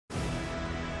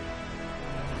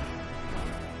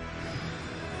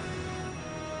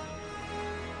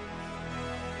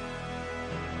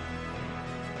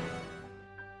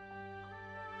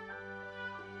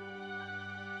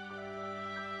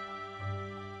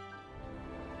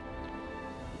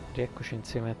Rieccoci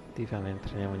insieme attiva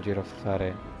mentre andiamo in giro a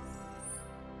fare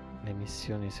le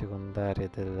missioni secondarie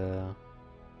del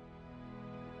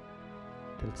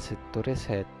settore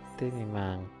 7. Mi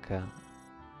manca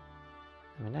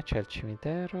la minaccia al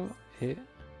cimitero e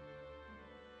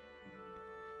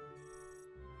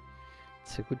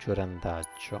Segugio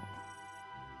Randagio.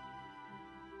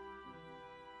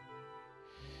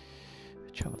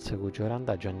 Facciamo il Segugio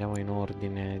Randagio, andiamo in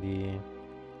ordine di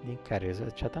incarico.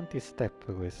 C'ha tanti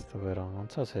step questo, però non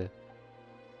so se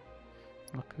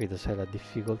non ho capito se è la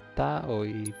difficoltà o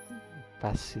i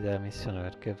passi della missione,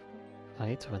 perché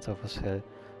all'inizio pensavo fosse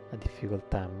la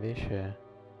difficoltà, invece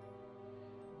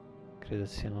credo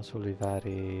siano solo i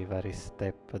vari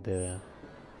step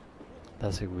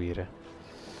da seguire.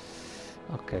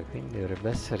 Ok, quindi dovrebbe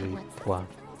essere di qua.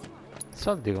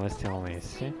 Soldi come stiamo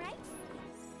messi?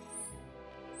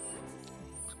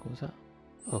 Scusa.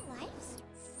 Oh.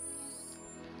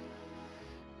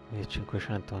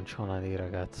 1500, non c'ho una lira,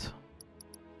 cazzo.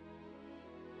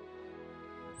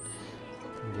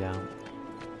 Andiamo.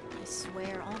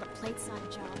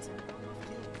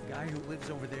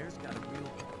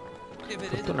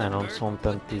 Fortuna non sono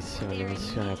tantissime le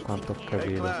missioni a quanto ho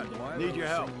capito.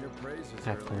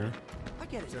 Eccomi.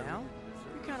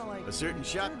 A certain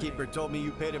shopkeeper told me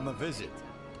you paid him a visit.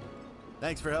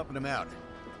 Thanks for helping him out.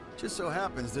 Just so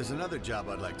happens there's another job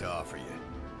I'd like to offer you.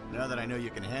 Now that I know you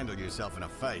can handle yourself in a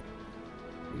fight.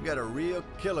 We've got a real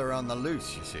killer on the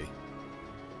loose, you see.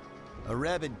 A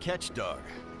rabid catch dog.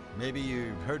 Maybe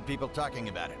you've heard people talking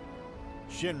about it.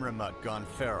 VII gone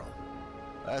feral.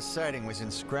 Last sighting was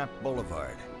in Scrap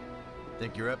Boulevard.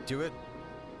 Think you're up to it?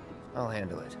 I'll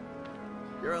handle it.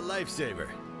 You're a lifesaver.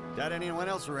 Doubt anyone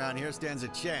else around here stands a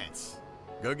chance.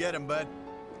 Go get him, bud.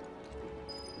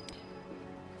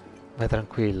 Vai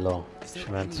tranquillo, ci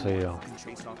penso io.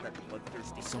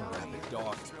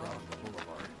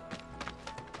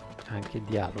 Anche i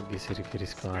dialoghi si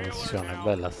riferiscono alla missione, è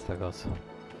bella sta cosa.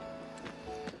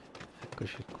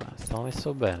 Eccoci qua, stiamo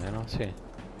messo bene, no? Sì.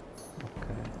 Ok.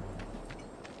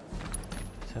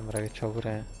 Sembra che c'ho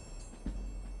pure...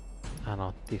 Ah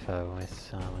no, ti avevo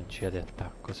messa una magia di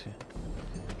attacco, sì.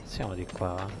 Siamo di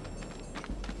qua, va?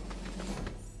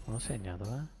 Non l'ho segnato,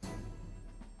 eh?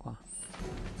 Qua.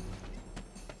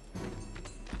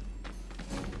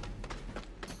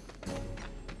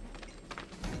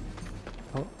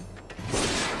 Oh.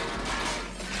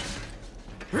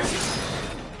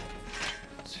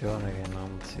 Attenzione che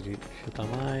non si rifiuta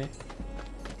mai.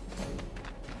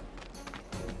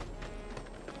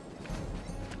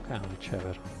 Qua non c'è,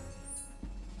 però.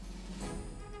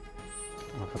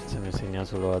 No, forse mi segna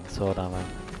solo la zona, ma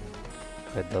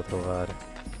è da trovare.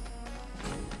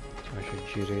 Facciamoci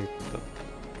il giretto.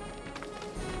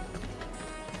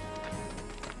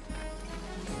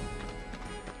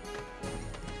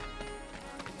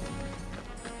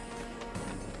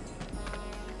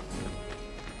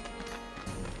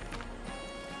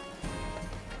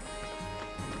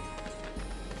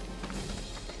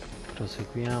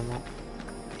 Proseguiamo.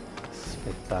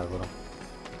 Spettacolo.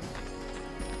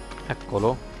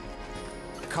 Eccolo.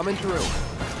 Coming through.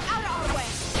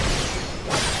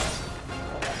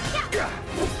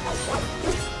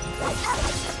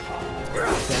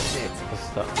 That's it.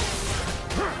 Sta.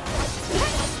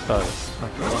 Dai,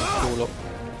 ecco il culo.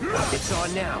 It's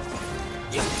on now.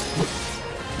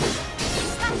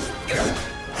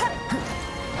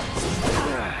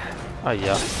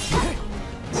 Aia.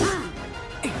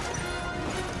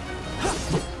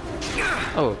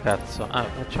 Oh cazzo,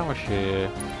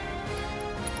 facciamoci...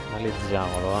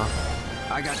 Analizziamolo,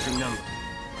 I got your number.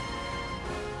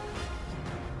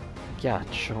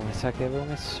 Ghiaccio, mi sa che avevo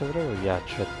messo proprio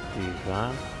ghiaccio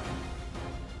attiva,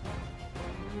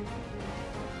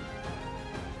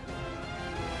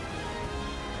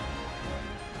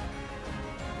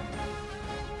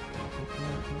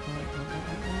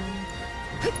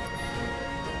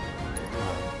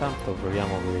 Intanto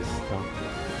proviamo questo.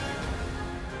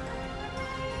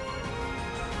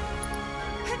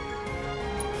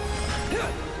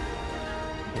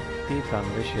 Tifa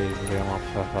invece proviamo a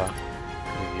far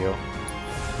io.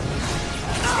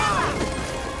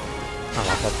 Ah,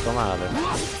 l'ha fatto male.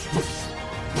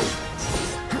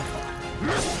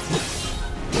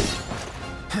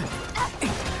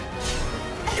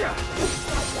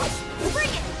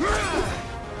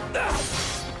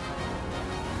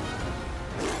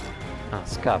 Ah,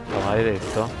 scappa,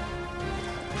 maledetto.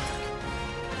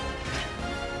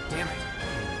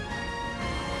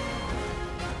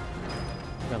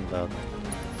 È andato.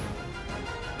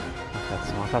 Ah,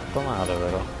 cazzo, mi ha fatto male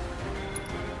però.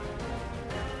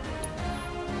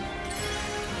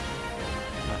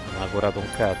 Non ha curato un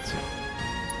cazzo.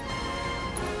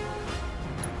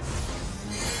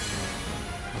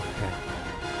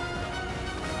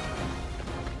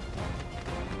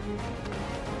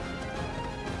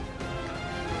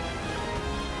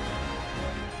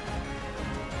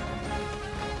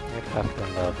 Carta è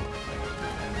andato.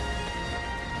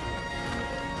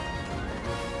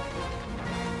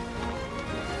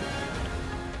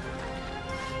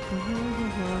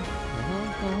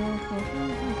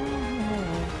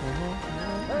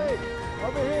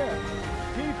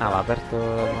 Ah, ma ha aperto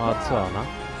la nuova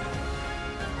zona?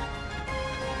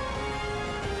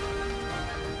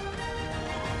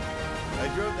 I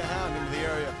drove the hound into the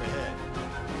area up ahead.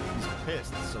 He's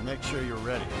pissed, so make sure you're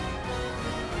ready.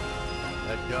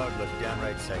 That dog looked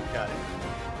downright psychotic.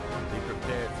 Be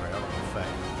prepared for a hell of a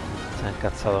fight. Si è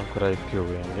incazzato ancora di più,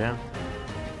 quindi, eh?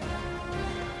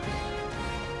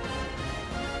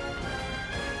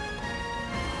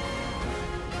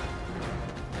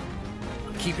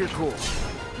 Keep your cool.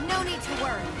 No need to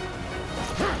worry.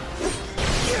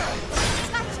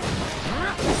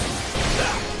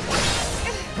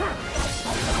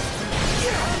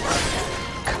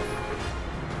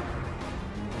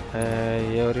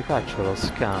 Io rifaccio lo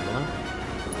scan.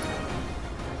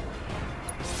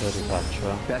 Lo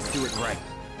rifaccio, Best do it right.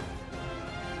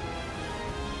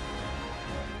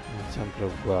 è sempre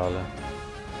uguale.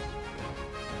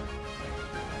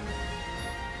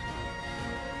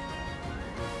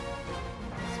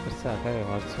 Scherzate,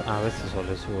 ah, queste sono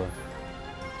le sue.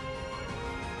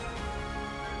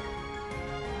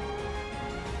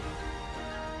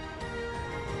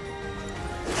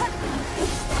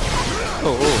 Oh,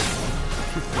 oh.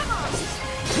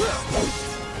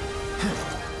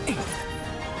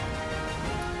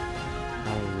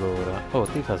 Allora, oh,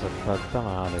 Tifa si è fatta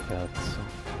male, cazzo.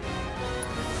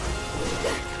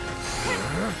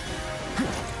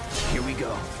 Here we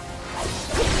go.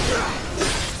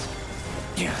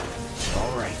 Yeah.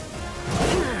 All right.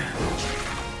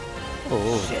 Oh,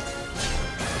 oh. Shit.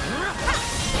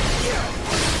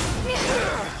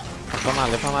 Fa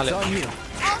male, fa male. It's on you.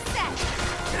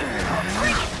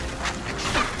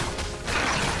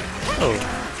 Oh,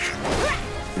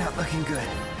 Not looking good.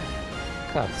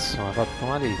 cazzo, mi ha fatto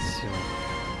malissimo.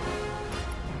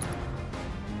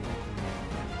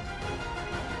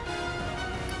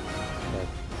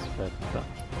 Aspetta.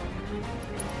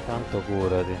 Tanto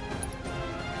curati.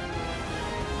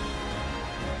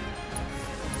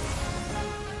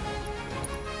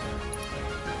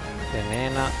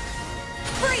 Temena.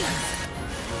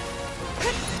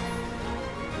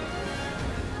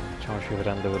 Facciamoci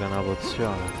prendere pure una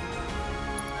pozione.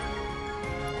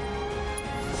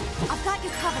 I've got you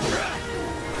covered.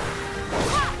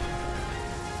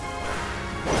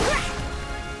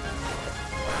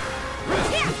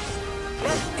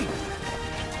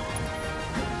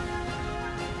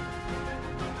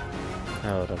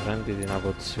 Allora, prenditi una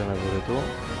pozione pure tu.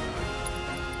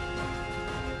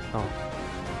 No,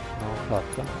 non l'ho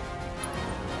fatta.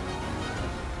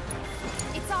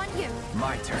 It's on you.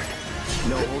 My turn.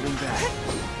 No holding back.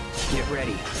 Get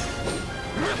ready.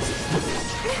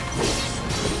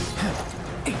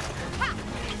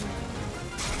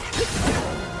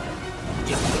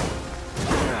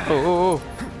 Oh, oh, oh.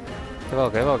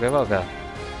 Evoca, evoca, evoca.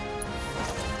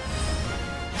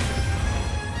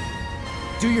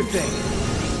 Do your thing.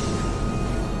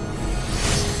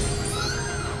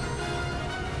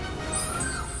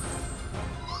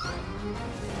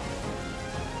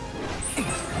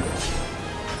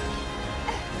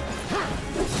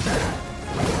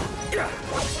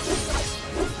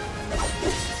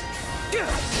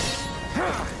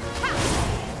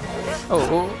 Oh,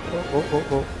 oh, oh, oh,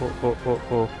 oh, oh, oh, oh,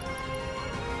 oh.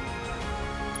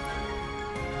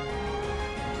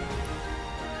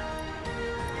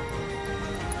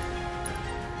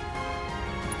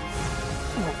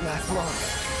 Won't last long.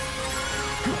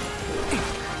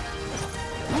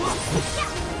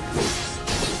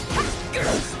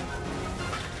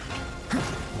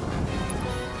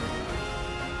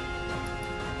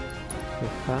 Che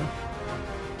fa?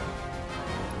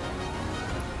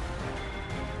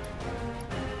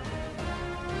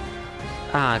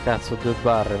 Ah, cazzo, 2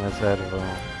 barre mi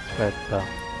servono. Aspetta.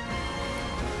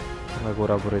 Come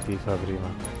cura pure Tifa prima.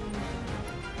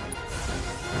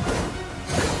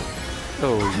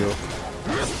 Oh, io.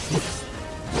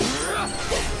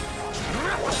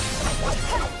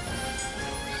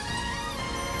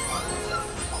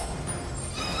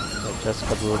 È già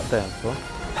scaduto il tempo?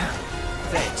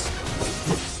 Thanks.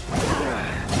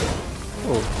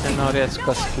 Oh, e non riesco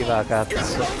a schivare,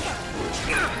 cazzo.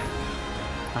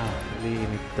 Ah,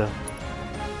 limit.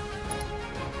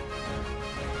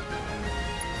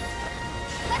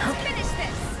 Let's finish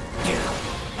this.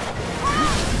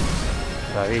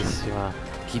 Bravissima.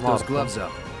 Keep those Morto. gloves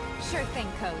up. Sure thing,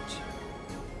 coach.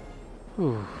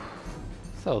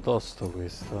 È stato tosto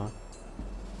questo, eh.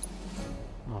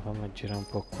 No, fammi girare un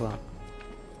po' qua.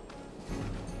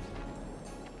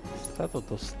 È stato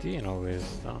tostino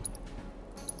questo.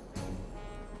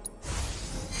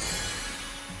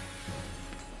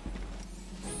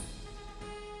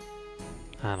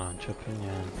 Ah no, non c'è più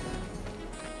niente.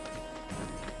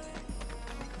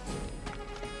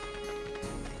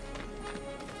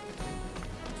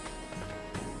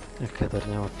 Ok,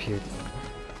 torniamo a piedi.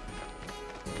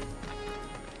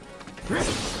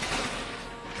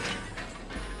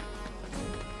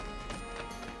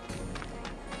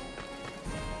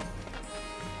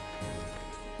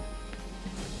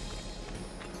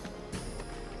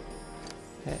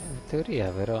 In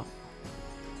teoria però...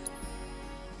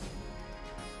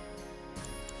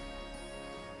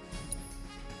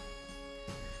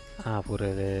 Ah,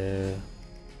 pure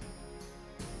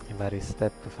i vari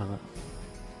step fanno...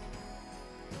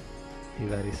 I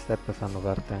vari step fanno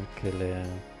parte anche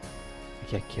le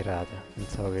chiacchierate.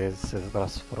 Pensavo che si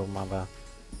trasformava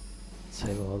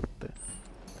 6 volte.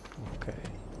 Ok.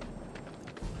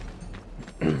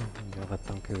 Abbiamo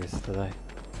fatto anche questa, dai.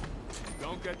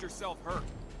 Don't get yourself hurt.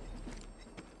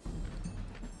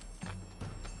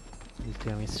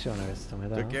 L'ultima missione questa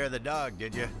metà. Took care of the dog,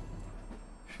 did you?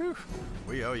 Phew,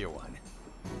 we owe you one.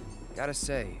 Gotta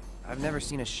say, I've never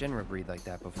seen a Shinra breed like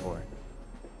that before.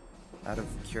 Out of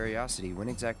curiosity, when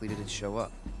exactly did it show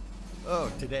up? Oh,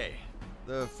 today.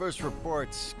 The first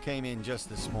reports came in just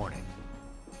this morning.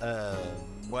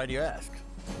 Why do you ask?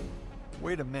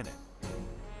 Wait a minute.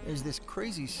 There's this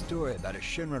crazy story about a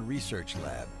Shinra research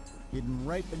lab hidden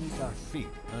right beneath our feet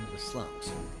under the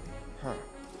slums. Huh.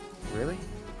 Really?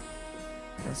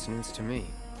 That's news to me.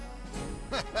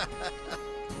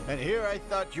 And here I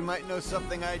thought you might know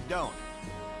something I don't.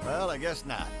 Well, I guess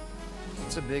not.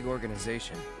 It's a big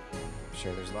organization. I'm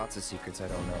sure there's lots of secrets I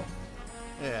don't know.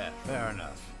 Yeah, fair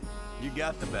enough. You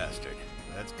got the bastard.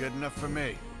 That's good enough for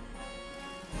me.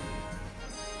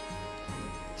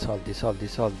 Soldi, soldi,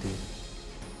 soldi.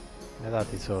 Mi hai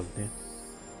dato i soldi?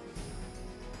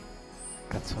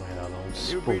 Cazzo mi hai dato un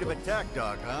New breed of sputo. attack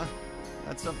dog, huh?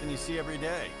 That's something you see every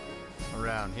day.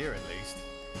 Around here, at least.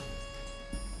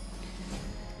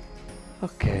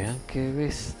 Ok, anche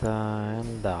questa è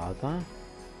andata.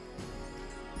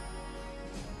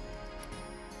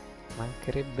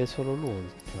 Mancherebbe solo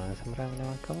l'ultima, mi sembra che ne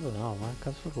manca una, no,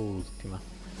 manca solo l'ultima.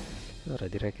 Allora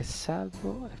direi che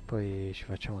salvo e poi ci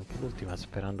facciamo anche l'ultima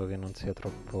sperando che non sia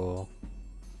troppo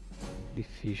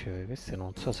difficile. Queste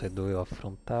non so se dovevo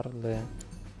affrontarle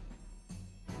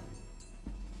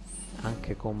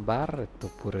anche con Barret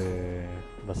oppure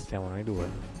bastiamo noi due.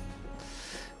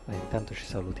 Ma intanto ci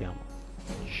salutiamo.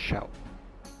 Ciao.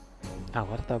 Ah,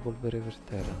 guarda la polvere per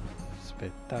terra.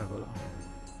 Spettacolo.